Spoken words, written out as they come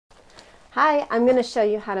Hi, I'm going to show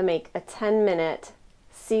you how to make a 10-minute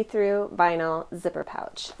see-through vinyl zipper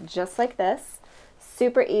pouch, just like this.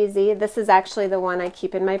 Super easy. This is actually the one I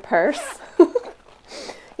keep in my purse.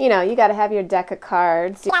 You know, you got to have your deck of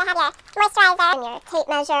cards. You gotta have your moisturizer and your tape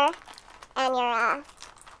measure and your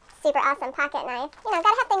super awesome pocket knife. You know,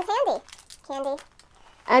 gotta have things handy. Candy.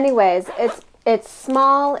 Anyways, it's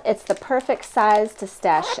small. It's the perfect size to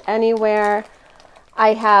stash anywhere.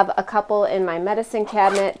 I have a couple in my medicine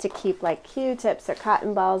cabinet to keep like Q-tips or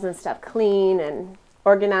cotton balls and stuff clean and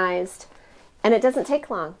organized. And it doesn't take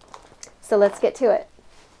long. So let's get to it.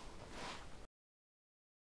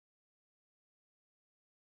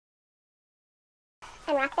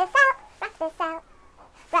 And rock this out. Rock this out.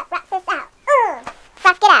 Rock this out.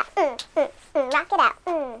 Rock it out. Rock it out.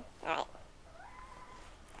 Alright.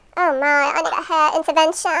 Oh my, I need a hair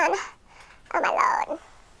intervention. Oh my lord.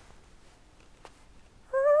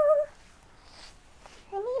 Ooh.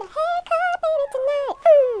 I need a haircut baby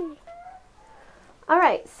tonight.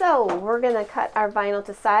 Alright, so we're going to cut our vinyl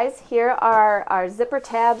to size. Here are our zipper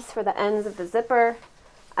tabs for the ends of the zipper.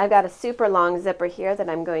 I've got a super long zipper here that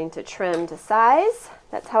I'm going to trim to size.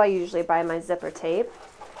 That's how I usually buy my zipper tape.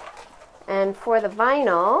 And for the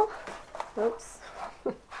vinyl, oops,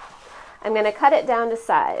 I'm going to cut it down to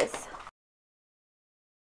size.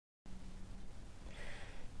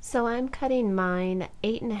 So I'm cutting mine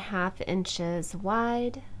 8.5 inches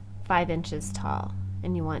wide, 5 inches tall,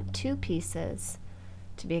 and you want 2 pieces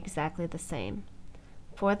to be exactly the same.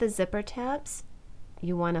 For the zipper tabs,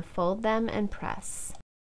 you want to fold them and press.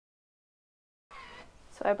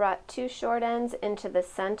 So I brought 2 short ends into the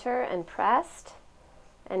center and pressed,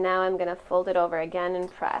 and now I'm going to fold it over again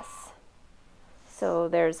and press. So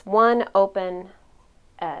there's one open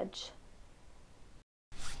edge.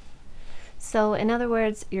 So in other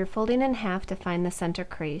words, you're folding in half to find the center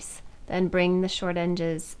crease, then bring the short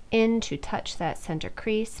edges in to touch that center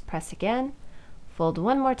crease, press again, fold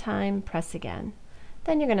one more time, press again.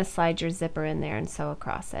 Then you're going to slide your zipper in there and sew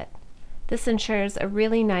across it. This ensures a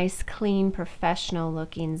really nice, clean, professional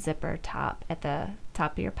looking zipper top at the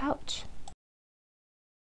top of your pouch.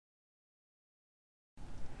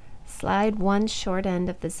 Slide one short end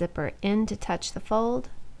of the zipper in to touch the fold.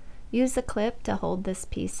 Use a clip to hold this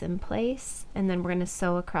piece in place, and then we're going to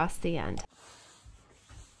sew across the end.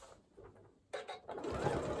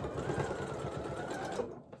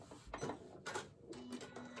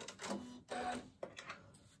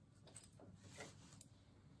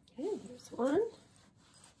 Okay, there's one. I'll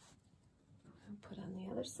put on the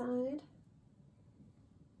other side.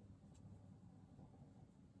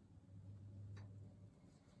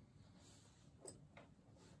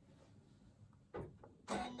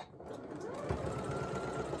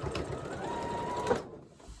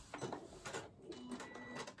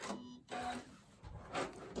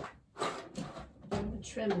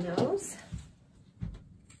 Trim those.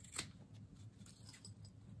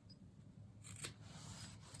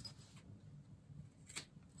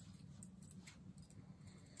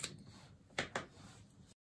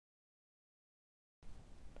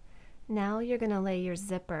 Now you're going to lay your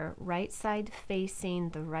zipper right side facing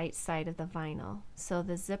the right side of the vinyl. So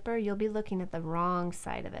the zipper, you'll be looking at the wrong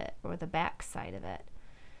side of it or the back side of it.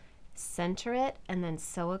 Center it and then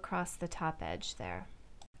sew across the top edge there.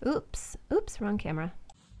 Oops, wrong camera.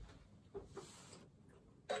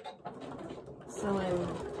 So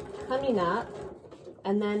I'm coming up,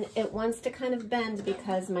 and then it wants to kind of bend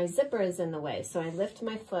because my zipper is in the way. So I lift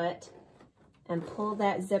my foot and pull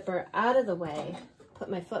that zipper out of the way, put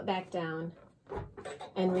my foot back down,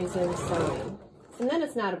 and resume sewing. And then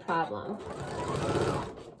it's not a problem.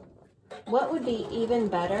 What would be even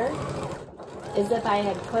better is if I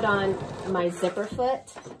had put on my zipper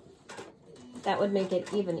foot. That would make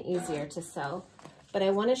it even easier to sew. But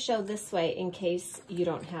I want to show this way in case you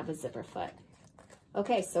don't have a zipper foot.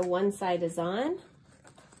 Okay, so one side is on.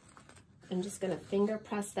 I'm just going to finger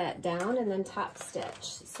press that down and then top stitch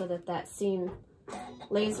so that that seam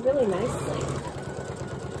lays really nicely.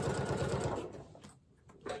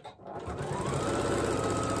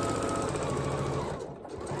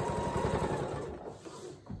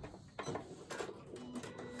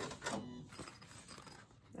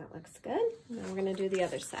 That looks good. Now we're going to do the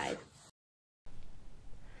other side.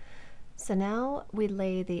 So now we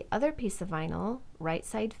lay the other piece of vinyl right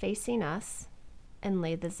side facing us and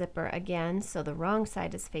lay the zipper again so the wrong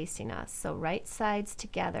side is facing us. So right sides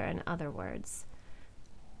together, in other words.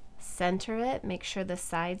 Center it, make sure the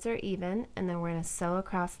sides are even, and then we're going to sew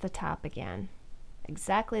across the top again.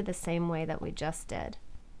 Exactly the same way that we just did.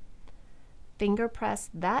 Finger press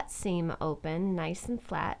that seam open, nice and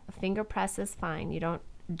flat. A finger press is fine. You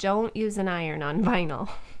don't use an iron on vinyl.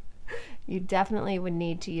 You definitely would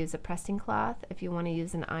need to use a pressing cloth if you want to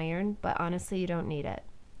use an iron, but honestly, you don't need it.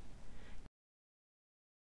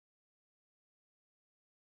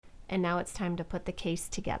 And now it's time to put the case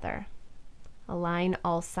together. Align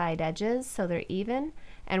all side edges so they're even,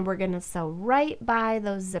 and we're going to sew right by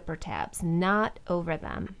those zipper tabs, not over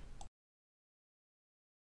them.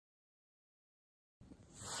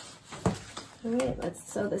 All right,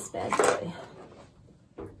 let's sew this bad boy.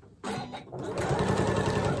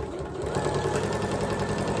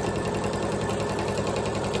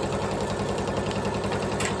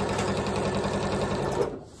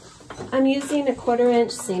 I'm using a 1/4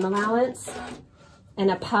 inch seam allowance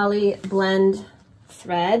and a poly blend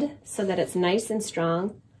thread so that it's nice and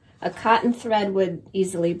strong. A cotton thread would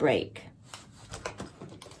easily break.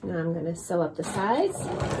 Now I'm going to sew up the sides.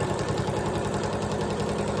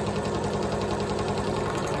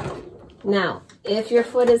 Now, if your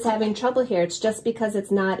foot is having trouble here, it's just because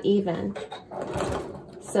it's not even.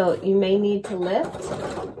 So you may need to lift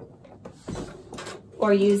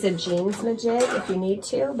or use a jeans majig if you need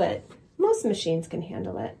to, but most machines can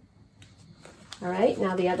handle it. All right,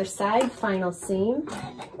 now the other side, final seam.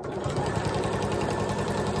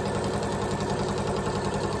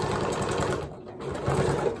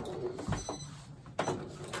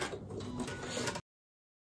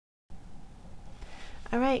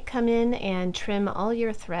 All right, come in and trim all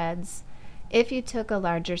your threads. If you took a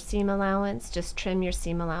larger seam allowance, just trim your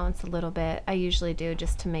seam allowance a little bit. I usually do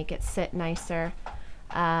just to make it sit nicer.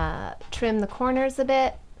 Trim the corners a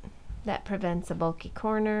bit. That prevents a bulky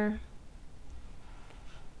corner.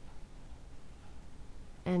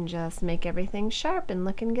 And just make everything sharp and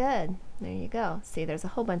looking good. There you go. See, there's a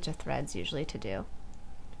whole bunch of threads usually to do.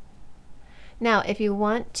 Now, if you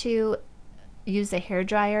want to use a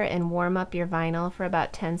hairdryer and warm up your vinyl for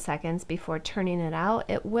about 10 seconds before turning it out,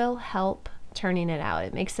 it will help turning it out.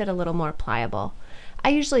 It makes it a little more pliable. I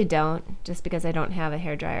usually don't, just because I don't have a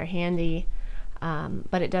hairdryer handy,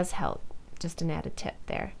 but it does help. Just an added tip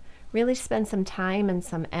there. Really spend some time and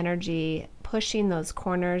some energy pushing those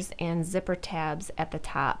corners and zipper tabs at the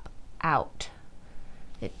top out.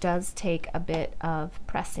 It does take a bit of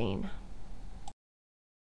pressing.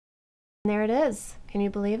 And there it is. Can you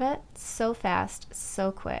believe it? So fast, so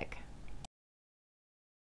quick.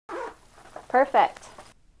 Perfect.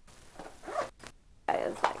 That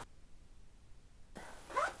is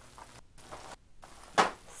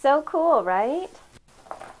so cool, right?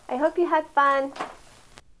 I hope you had fun.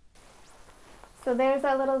 So there's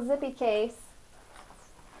our little zippy case.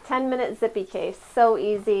 10-minute zippy case. So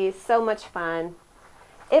easy, so much fun.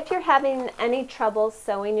 If you're having any trouble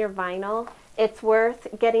sewing your vinyl, it's worth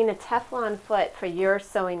getting a Teflon foot for your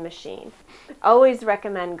sewing machine. Always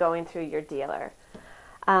recommend going through your dealer.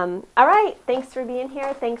 All right, thanks for being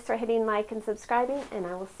here. Thanks for hitting like and subscribing, and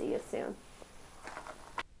I will see you soon.